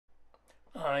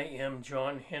I am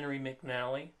John Henry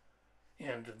McNally,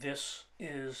 and this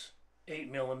is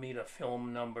 8mm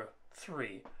film number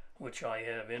 3, which I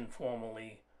have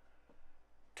informally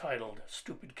titled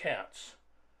Stupid Cats.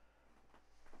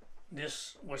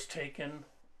 This was taken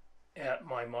at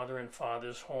my mother and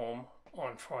father's home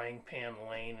on Frying Pan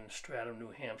Lane in Stratham,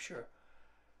 New Hampshire,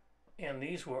 and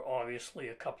these were obviously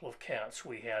a couple of cats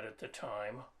we had at the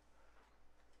time.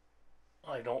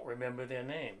 I don't remember their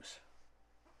names,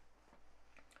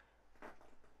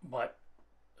 but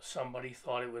somebody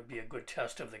thought it would be a good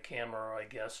test of the camera, I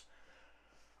guess,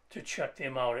 to check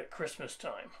them out at Christmas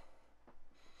time.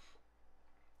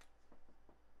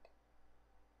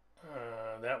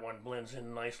 That one blends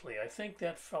in nicely. I think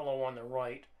that fellow on the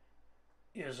right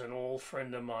is an old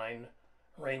friend of mine,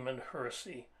 Raymond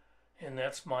Hersey, and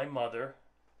that's my mother,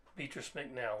 Beatrice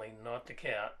McNally, not the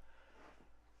cat.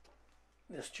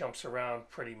 This jumps around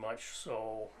pretty much,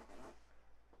 so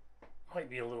might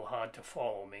be a little hard to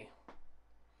follow me.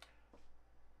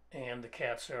 And the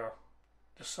cats are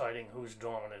deciding who's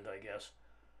dominant, I guess,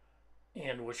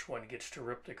 and which one gets to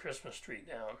rip the Christmas tree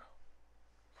down.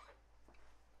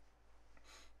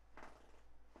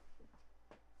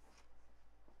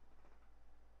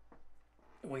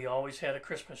 We always had a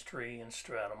Christmas tree in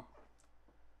Stratham,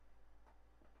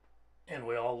 and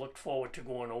we all looked forward to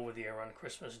going over there on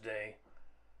Christmas Day.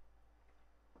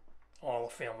 All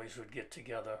the families would get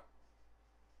together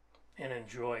and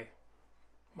enjoy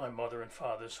my mother and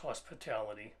father's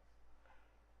hospitality.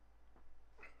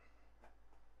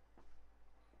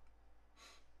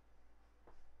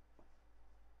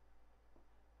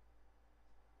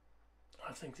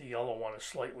 I think the yellow one is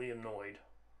slightly annoyed.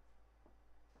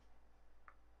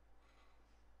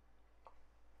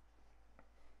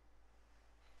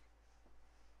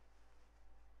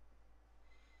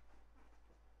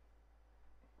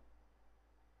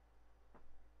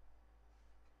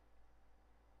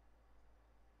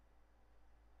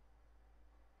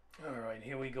 Alright,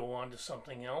 here we go on to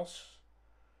something else.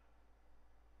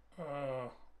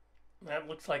 That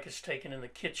looks like it's taken in the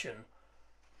kitchen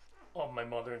of my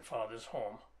mother and father's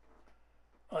home.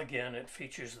 Again, it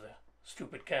features the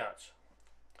stupid cats.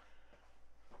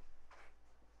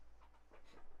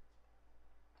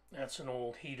 That's an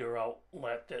old heater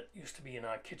outlet that used to be in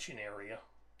our kitchen area,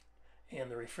 and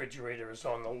the refrigerator is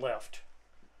on the left.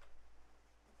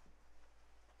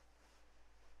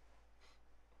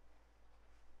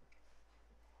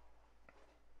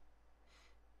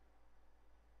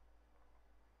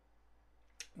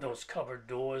 Those cupboard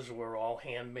doors were all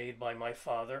handmade by my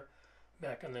father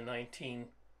back in the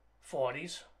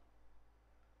 1940s.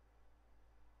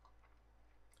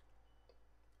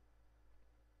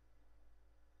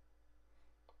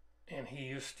 And he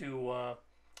used to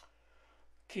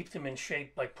keep them in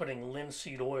shape by putting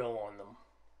linseed oil on them.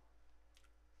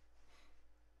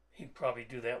 He'd probably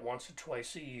do that once or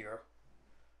twice a year.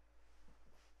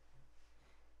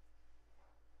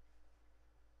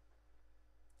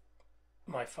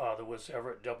 My father was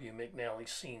Everett W. McNally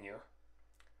Sr.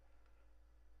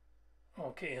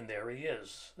 Okay, and there he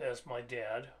is. There's my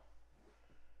dad.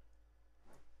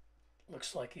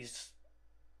 Looks like he's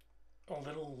a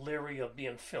little leery of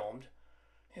being filmed,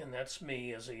 and that's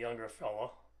me as a younger fella,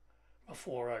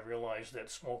 before I realized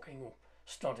that smoking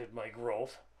stunted my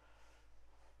growth.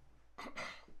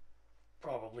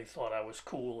 Probably thought I was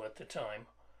cool at the time.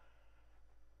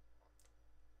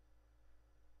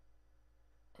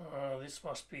 This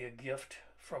must be a gift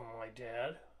from my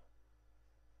dad.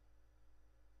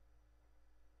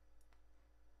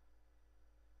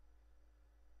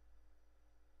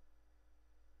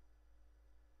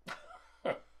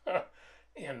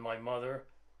 And my mother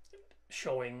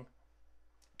showing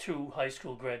 2 high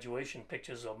school graduation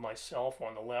pictures of myself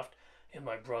on the left and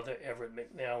my brother Everett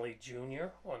McNally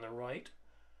Jr. on the right.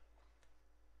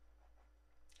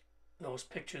 Those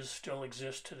pictures still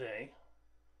exist today.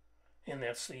 And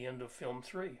that's the end of film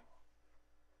 3.